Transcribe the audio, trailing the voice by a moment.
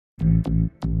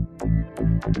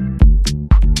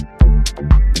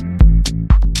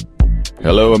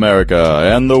Hello, America,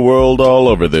 and the world all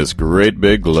over this great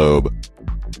big globe.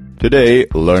 Today,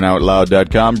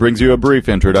 LearnOutLoud.com brings you a brief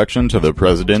introduction to the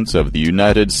Presidents of the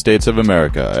United States of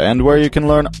America, and where you can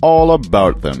learn all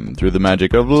about them through the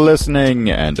magic of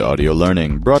listening and audio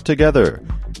learning brought together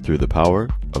through the power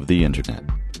of the Internet.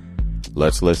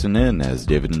 Let's listen in as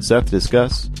David and Seth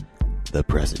discuss the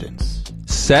Presidents.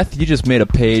 Seth, you just made a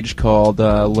page called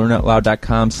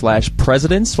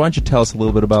LearnOutLoud.com/presidents. Why don't you tell us a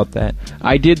little bit about that?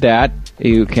 I did that.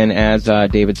 You can, as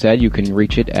David said, you can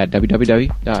reach it at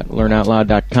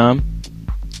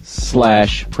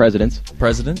www.learnoutloud.com/presidents.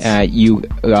 Presidents? You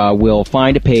will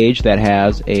find a page that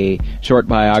has a short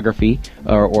biography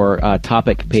or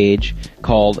topic page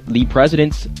called The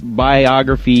President's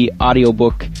Biography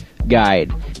Audiobook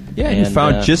Guide. Yeah, and you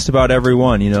found just about every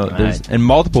one, and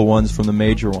multiple ones from the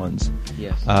major ones.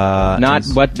 Yes.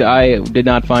 But I did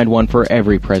not find one for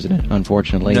every president,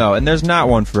 unfortunately. No, and there's not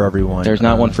one for everyone. There's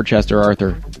not one for Chester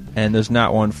Arthur. And there's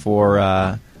not one for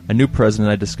a new president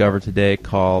I discovered today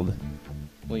called...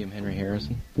 William Henry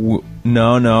Harrison?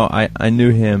 No, I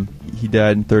knew him. He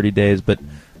died in 30 days, but...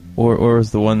 Or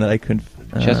was the one that I couldn't...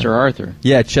 Chester Arthur.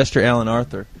 Yeah, Chester Alan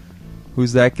Arthur.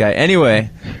 Who's that guy? Anyway,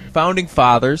 Founding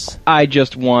Fathers. I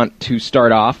just want to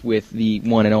start off with the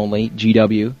one and only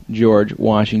GW, George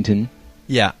Washington.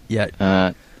 Yeah.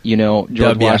 George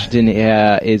Washington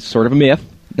is sort of a myth,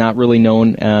 not really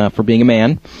known for being a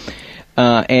man,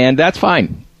 and that's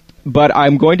fine. But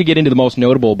I'm going to get into the most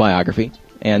notable biography,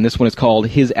 and this one is called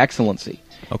His Excellency.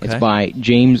 Okay. It's by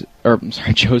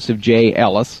Joseph J.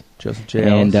 Ellis. Joseph J.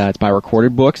 Ellis. And it's by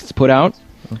Recorded Books. It's put out.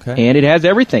 Okay. And it has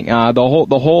everything. The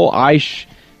whole I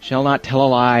shall not tell a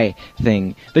lie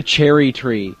thing. The cherry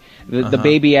tree. The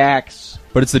baby axe.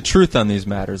 But it's the truth on these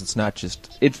matters. It's not just...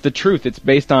 It's the truth. It's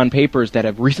based on papers that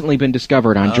have recently been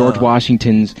discovered on George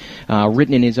Washington's,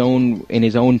 written in his own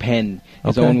pen,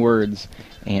 his own words,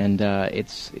 and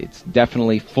it's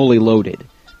definitely fully loaded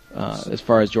as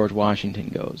far as George Washington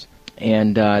goes.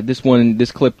 And this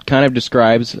clip kind of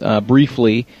describes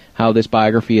briefly how this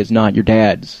biography is not your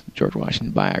dad's George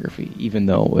Washington biography, even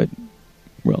though it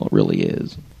really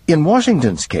is. In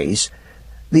Washington's case,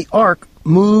 the arc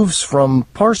moves from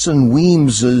Parson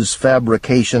Weems's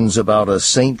fabrications about a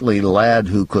saintly lad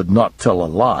who could not tell a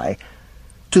lie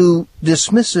to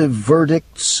dismissive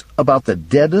verdicts about the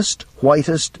deadest,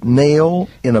 whitest nail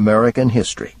in American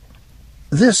history.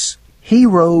 This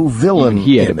hero-villain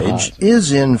image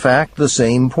is, in fact, the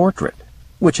same portrait,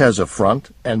 which has a front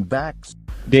and back.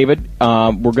 David,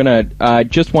 we're going to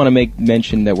just want to make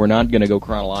mention that we're not going to go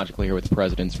chronologically here with the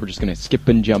presidents. We're just going to skip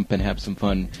and jump and have some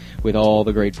fun with all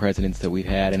the great presidents that we've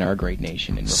had in our great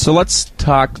nation. So let's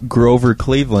talk Grover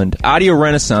Cleveland. Audio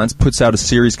Renaissance puts out a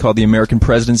series called the American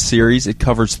Presidents Series. It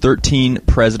covers 13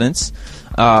 presidents.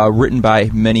 Written by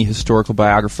many historical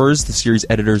biographers. The series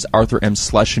editor is Arthur M.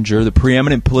 Schlesinger, the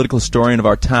preeminent political historian of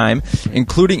our time.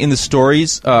 Including in the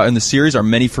series are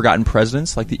many forgotten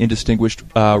presidents, like the indistinguished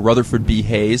Rutherford B.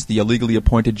 Hayes, the illegally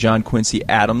appointed John Quincy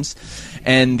Adams,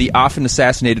 and the often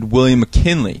assassinated William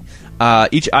McKinley.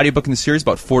 Each audiobook in the series is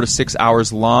about 4 to 6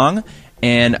 hours long.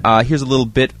 And here's a little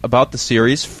bit about the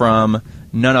series from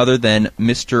none other than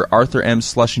Mr. Arthur M.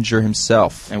 Schlesinger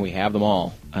himself. And we have them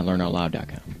all on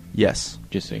LearnOutLoud.com. Yes.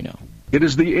 Just so you know. It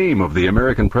is the aim of the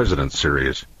American Presidents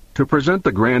Series to present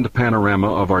the grand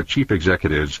panorama of our chief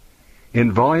executives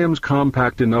in volumes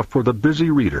compact enough for the busy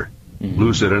reader,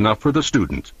 lucid enough for the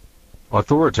student,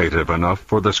 authoritative enough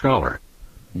for the scholar.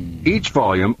 Each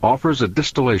volume offers a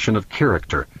distillation of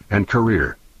character and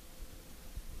career.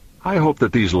 I hope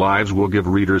that these lives will give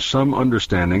readers some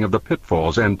understanding of the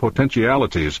pitfalls and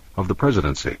potentialities of the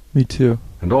presidency. Me too.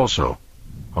 And also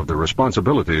of the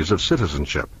responsibilities of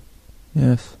citizenship.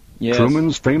 Yes.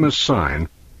 Truman's famous sign,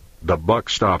 "The buck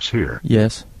stops here,"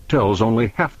 tells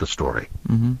only half the story.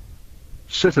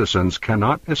 Citizens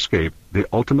cannot escape the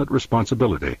ultimate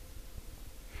responsibility.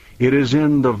 It is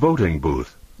in the voting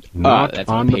booth, not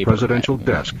on the presidential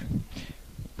desk,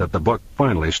 that the buck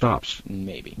finally stops.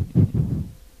 Maybe.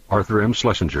 Arthur M.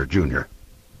 Schlesinger, Jr.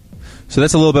 So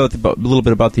that's a little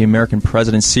bit about the American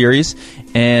Presidents Series,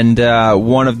 and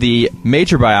one of the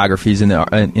major biographies in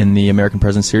the American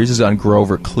Presidents Series is on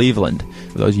Grover Cleveland.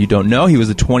 For those of you who don't know, he was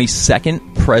the 22nd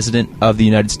President of the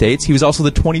United States. He was also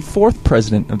the 24th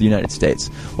President of the United States.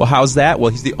 Well, how's that?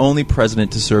 Well, he's the only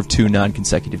president to serve 2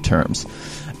 non-consecutive terms.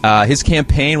 His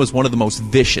campaign was one of the most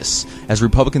vicious, as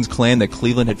Republicans claimed that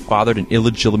Cleveland had fathered an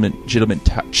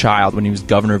illegitimate child when he was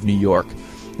governor of New York.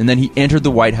 And then he entered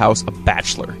the White House a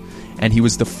bachelor. and he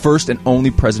was the first and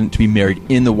only president to be married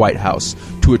in the White House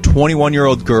to a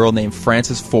 21-year-old girl named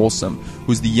Frances Folsom, who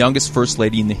was the youngest first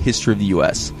lady in the history of the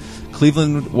U.S.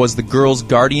 Cleveland was the girl's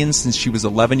guardian since she was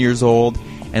 11 years old,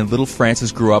 and little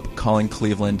Frances grew up calling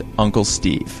Cleveland Uncle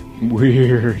Steve.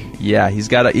 Weird. Yeah, he's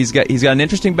got an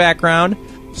interesting background.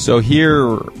 So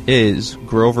here is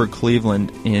Grover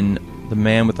Cleveland in The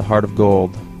Man with the Heart of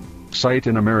Gold. Cite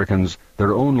in Americans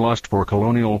their own lust for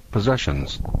colonial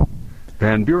possessions.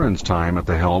 Van Buren's time at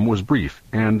the helm was brief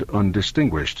and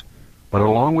undistinguished, but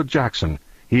along with Jackson,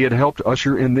 he had helped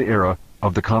usher in the era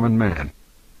of the common man.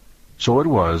 So it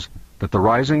was that the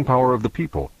rising power of the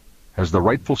people, as the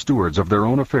rightful stewards of their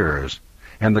own affairs,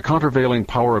 and the countervailing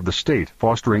power of the state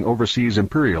fostering overseas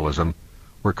imperialism,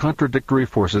 were contradictory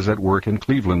forces at work in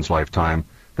Cleveland's lifetime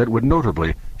that would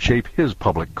notably shape his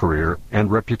public career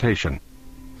and reputation.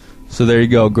 So there you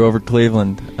go, Grover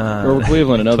Cleveland. Grover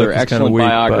Cleveland, another excellent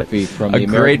biography from the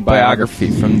American great biography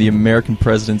from the American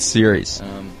President series.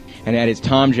 And that is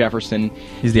Tom Jefferson.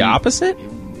 He's the opposite?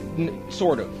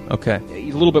 Sort of. Okay.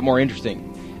 He's a little bit more interesting.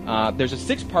 There's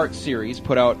a 6-part series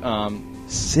put out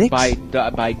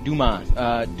by Dumas.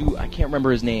 I can't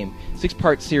remember his name.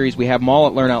 6-part series. We have them all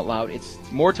at Learn Out Loud. It's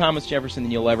more Thomas Jefferson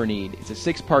than you'll ever need. It's a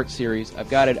 6-part series. I've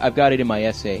got it in my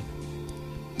essay.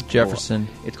 Jefferson.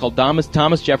 It's called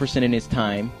Thomas Jefferson in His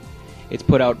Time. It's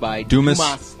put out by Dumas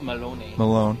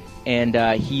Malone. And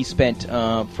he spent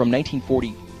from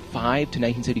 1945 to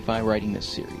 1975 writing this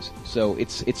series. So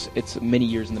it's many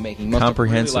years in the making. Must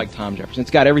comprehensive. Have really liked Tom Jefferson.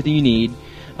 It's got everything you need.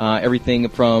 Everything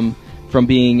from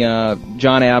being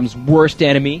John Adams' worst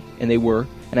enemy, and they were.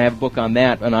 And I have a book on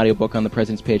that, an audiobook on the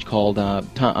President's Page called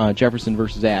Jefferson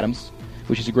versus Adams,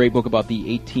 which is a great book about the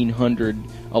 1800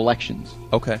 elections.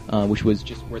 Okay. Which was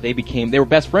just where they were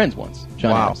best friends once,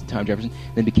 John Adams and Tom Jefferson,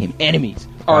 then became enemies,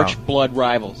 arch blood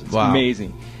rivals. It's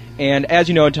amazing. And as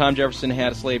you know, Tom Jefferson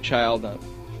had a slave child,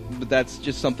 but that's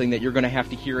just something that you're going to have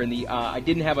to hear in the... I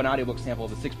didn't have an audiobook sample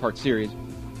of the 6-part series,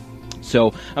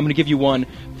 so I'm going to give you one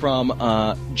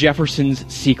from Jefferson's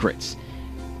Secrets.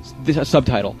 This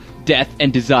subtitle, Death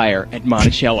and Desire at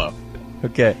Monticello.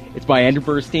 Okay. It's by Andrew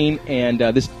Burstein, and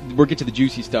we'll get to the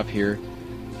juicy stuff here.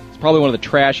 It's probably one of the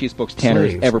trashiest books Tanner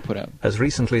has ever put out. Has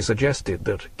recently suggested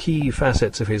that key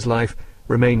facets of his life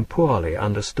remain poorly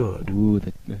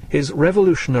understood. His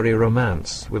revolutionary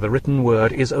romance with the written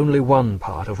word is only one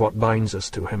part of what binds us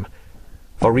to him.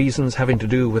 For reasons having to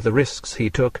do with the risks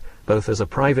he took, both as a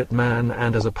private man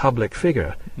and as a public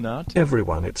figure,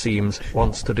 everyone, it seems,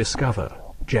 wants to discover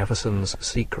Jefferson's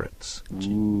secrets.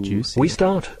 Juicy. We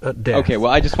start at death. Okay,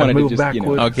 well, I just wanted to just,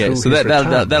 Okay, so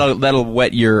that'll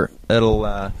wet your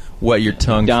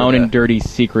tongue. Down and dirty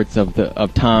secrets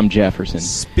of Tom Jefferson.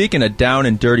 Speaking of down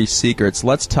and dirty secrets,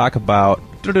 let's talk about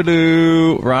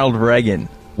Ronald Reagan.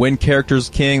 When Characters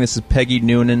King, this is Peggy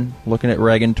Noonan looking at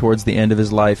Reagan towards the end of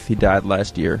his life. He died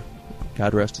last year.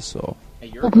 God rest his soul.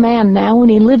 Old man now, and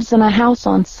he lives in a house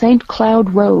on St.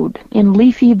 Cloud Road in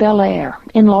leafy Bel Air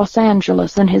in Los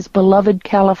Angeles in his beloved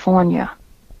California.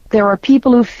 There are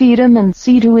people who feed him and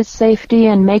see to his safety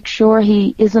and make sure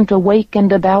he isn't awake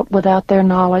and about without their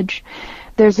knowledge.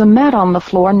 There's a mat on the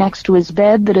floor next to his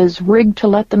bed that is rigged to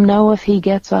let them know if he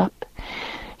gets up.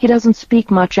 He doesn't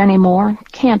speak much anymore,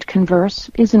 can't converse,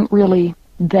 isn't really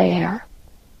there.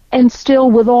 And still,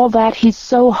 with all that, he's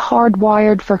so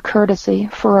hardwired for courtesy,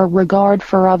 for a regard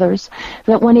for others,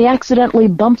 that when he accidentally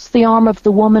bumps the arm of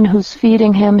the woman who's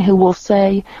feeding him, he will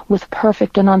say, with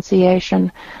perfect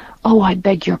enunciation, "Oh, I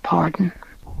beg your pardon."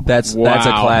 That's a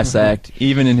class act,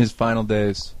 even in his final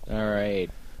days. All right.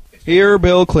 Here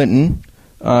Bill Clinton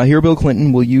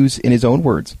will use, in his own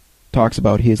words, talks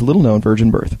about his little-known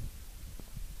virgin birth.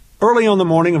 Early on the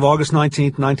morning of August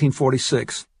 19th,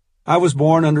 1946, I was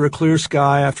born under a clear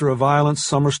sky after a violent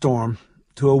summer storm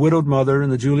to a widowed mother in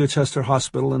the Julia Chester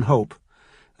Hospital in Hope,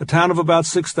 a town of about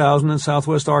 6,000 in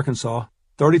southwest Arkansas,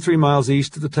 33 miles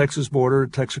east of the Texas border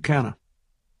at Texarkana.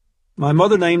 My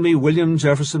mother named me William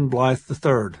Jefferson Blythe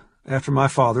III, after my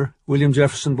father, William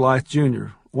Jefferson Blythe, Jr.,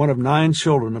 one of 9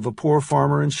 children of a poor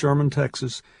farmer in Sherman,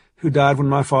 Texas, who died when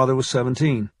my father was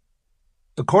 17.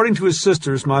 According to his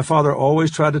sisters, my father always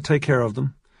tried to take care of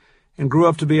them, and grew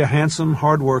up to be a handsome,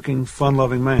 hard-working,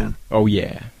 fun-loving man. Oh,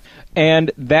 yeah.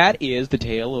 And that is the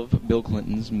tale of Bill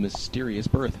Clinton's mysterious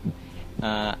birth.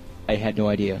 I had no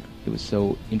idea. It was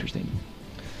so interesting.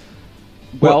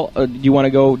 Well, do you want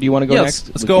to go next?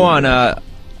 Let's go on.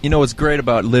 You know what's great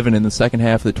about living in the second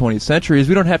half of the 20th century is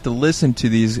we don't have to listen to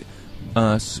these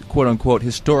quote-unquote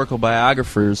historical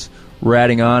biographers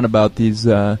ratting on about these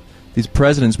these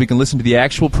presidents, we can listen to the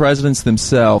actual presidents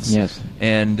themselves. Yes.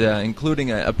 And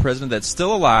including a president that's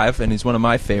still alive, and he's one of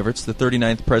my favorites, the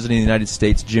 39th President of the United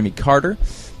States, Jimmy Carter.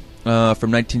 From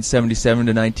 1977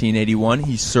 to 1981,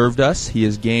 he served us. He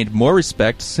has gained more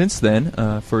respect since then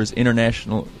for his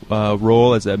international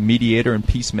role as a mediator and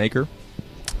peacemaker.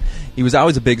 He was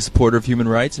always a big supporter of human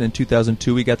rights, and in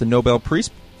 2002 he got the Nobel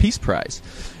Peace Prize.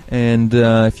 And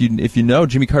if you know,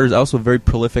 Jimmy Carter is also a very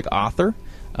prolific author.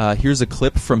 Here's a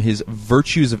clip from his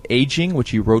Virtues of Aging,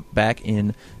 which he wrote back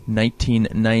in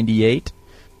 1998.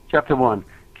 Chapter 1,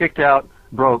 kicked out,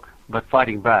 broke, but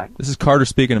fighting back. This is Carter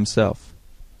speaking himself.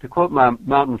 To quote my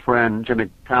mountain friend Jimmy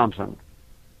Townsend,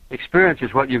 experience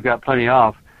is what you've got plenty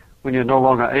of when you're no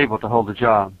longer able to hold a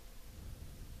job.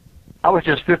 I was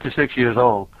just 56 years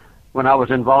old when I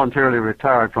was involuntarily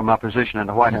retired from my position in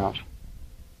the White House.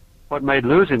 What made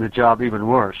losing the job even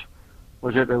worse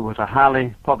was that it was a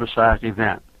highly publicized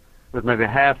event, with maybe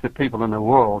half the people in the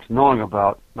world knowing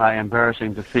about my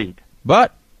embarrassing defeat.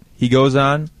 But he goes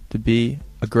on to be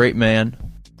a great man.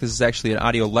 This is actually an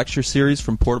audio lecture series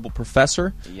from Portable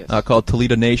Professor called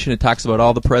Toledo Nation. It talks about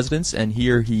all the presidents, and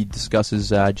here he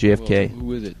discusses JFK. Well,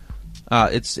 who is it?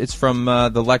 It's from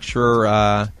the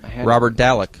lecturer Robert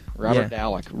Dallek. Robert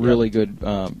Dallek, really good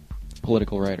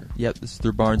political writer. Yep, this is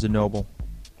through Barnes & Noble.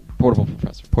 Portable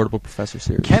Professor. Portable Professor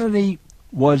series. Kennedy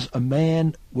was a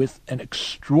man with an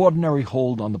extraordinary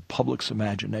hold on the public's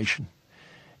imagination.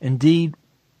 Indeed,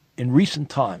 in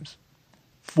recent times,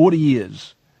 40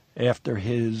 years after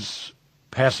his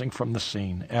passing from the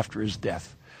scene, after his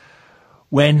death,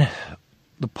 when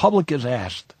the public is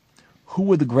asked who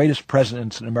were the greatest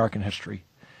presidents in American history,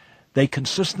 they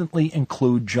consistently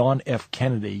include John F.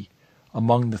 Kennedy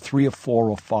among the 3 or 4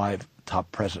 or 5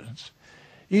 top presidents.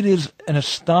 It is an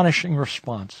astonishing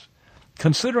response,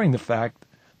 considering the fact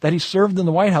that he served in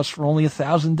the White House for only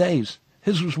 1,000 days.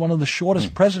 His was one of the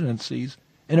shortest presidencies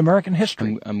in American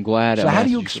history. I'm glad. So how do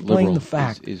you explain the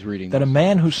fact that a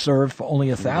man who served for only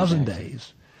 1,000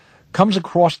 days comes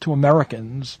across to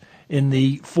Americans in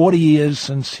the 40 years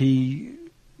since he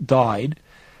died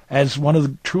as one of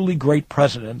the truly great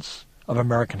presidents of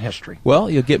American history? Well,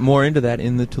 you'll get more into that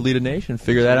in the Toledo Nation.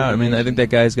 Figure that out. I mean, I think that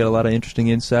guy's got a lot of interesting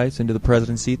insights into the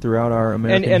presidency throughout our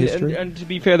American history. And to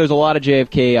be fair, there's a lot of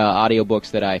JFK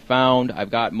audiobooks that I found. I've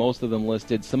got most of them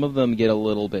listed. Some of them get a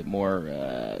little bit more,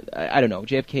 I don't know.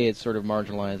 JFK is sort of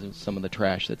marginalized with some of the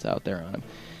trash that's out there on him.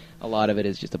 A lot of it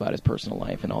is just about his personal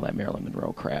life and all that Marilyn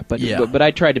Monroe crap. But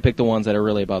I tried to pick the ones that are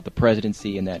really about the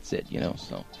presidency, and that's it, you know.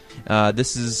 So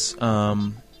this is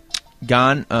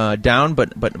gone down,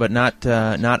 but not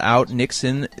out.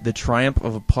 Nixon: The Triumph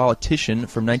of a Politician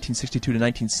from 1962 to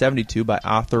 1972 by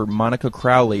author Monica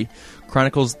Crowley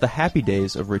chronicles the happy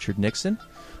days of Richard Nixon,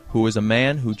 who was a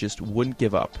man who just wouldn't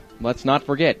give up. Let's not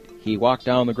forget, he walked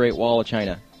down the Great Wall of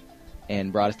China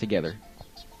and brought us together,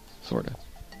 sort of.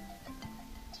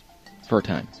 For a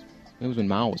time. It was when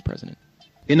Mao was president.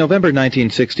 In November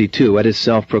 1962, at his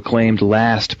self-proclaimed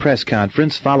last press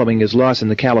conference following his loss in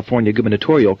the California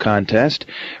gubernatorial contest,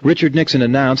 Richard Nixon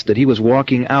announced that he was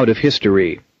walking out of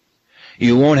history.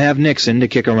 "You won't have Nixon to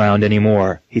kick around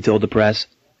anymore," he told the press.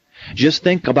 "Just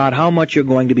think about how much you're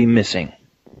going to be missing."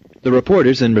 The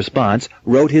reporters, in response,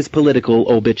 wrote his political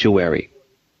obituary.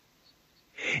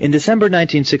 In December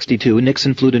 1962,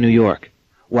 Nixon flew to New York.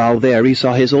 While there, he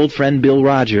saw his old friend Bill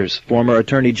Rogers, former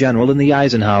Attorney General in the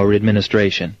Eisenhower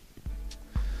administration.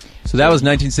 So that was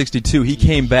 1962. He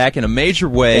came back in a major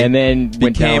way. And then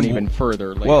went down even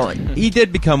further later. Well, he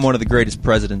did become one of the greatest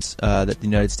presidents that the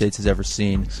United States has ever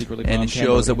seen. Secretly and it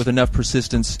shows that with enough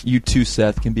persistence, you too,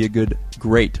 Seth, can be a good,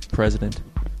 great president.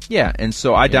 Yeah, and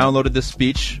so I downloaded this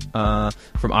speech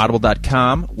from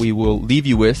Audible.com. We will leave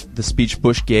you with the speech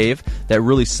Bush gave that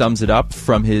really sums it up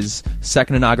from his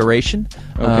second inauguration.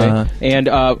 Okay. And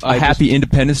a happy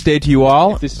Independence Day to you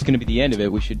all. If this is going to be the end of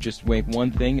it, we should just wait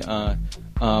one thing.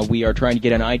 We are trying to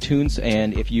get on iTunes,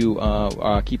 and if you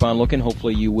keep on looking,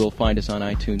 hopefully you will find us on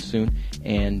iTunes soon.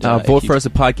 And vote for us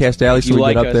at Podcast Alley so we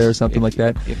get up there or something like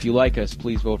that. If you like us,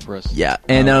 please vote for us. Yeah,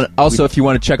 and also if you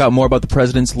want to check out more about the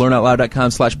presidents,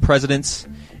 learnoutloud.com/presidents,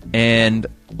 and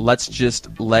let's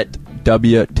just let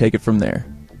W take it from there.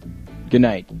 Good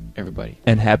night, everybody.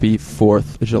 And happy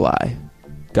 4th of July.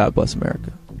 God bless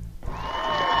America.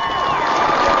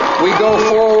 We go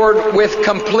forward with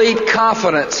complete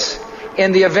confidence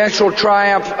in the eventual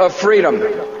triumph of freedom.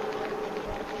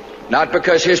 Not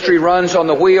because history runs on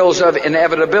the wheels of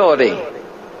inevitability.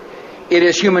 It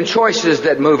is human choices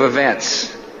that move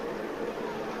events.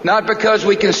 Not because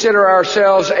we consider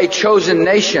ourselves a chosen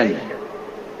nation.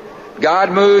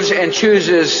 God moves and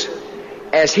chooses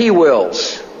as He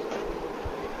wills.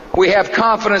 We have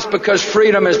confidence because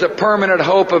freedom is the permanent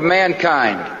hope of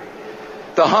mankind,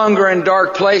 the hunger in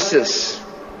dark places,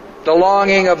 the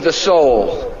longing of the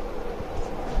soul.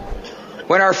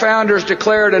 When our founders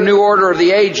declared a new order of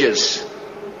the ages,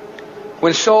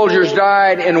 when soldiers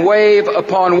died in wave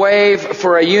upon wave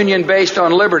for a union based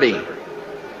on liberty,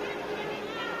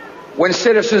 when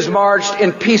citizens marched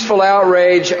in peaceful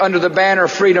outrage under the banner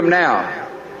Freedom Now,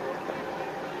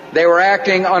 they were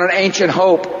acting on an ancient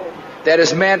hope that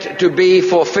is meant to be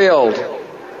fulfilled.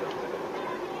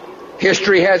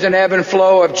 History has an ebb and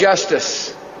flow of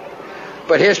justice,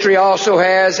 but history also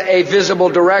has a visible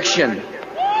direction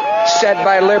set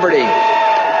by liberty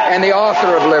and the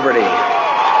author of liberty.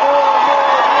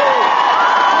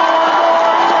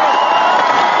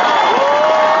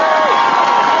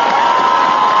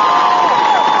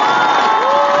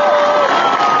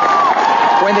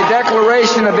 When the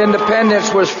Declaration of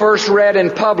Independence was first read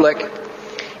in public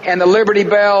and the Liberty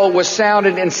Bell was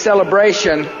sounded in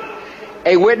celebration,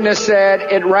 a witness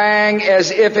said it rang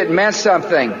as if it meant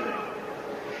something.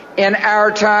 In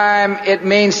our time, it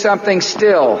means something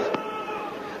still.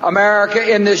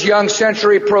 America in this young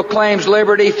century proclaims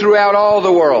liberty throughout all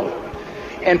the world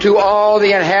and to all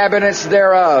the inhabitants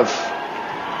thereof.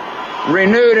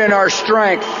 Renewed in our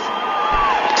strength,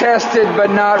 tested but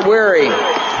not weary,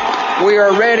 we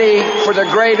are ready for the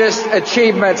greatest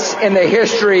achievements in the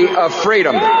history of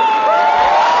freedom.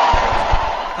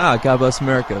 God bless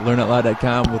America.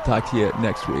 LearnOutLoud.com. We'll talk to you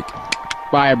next week.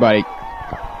 Bye, everybody.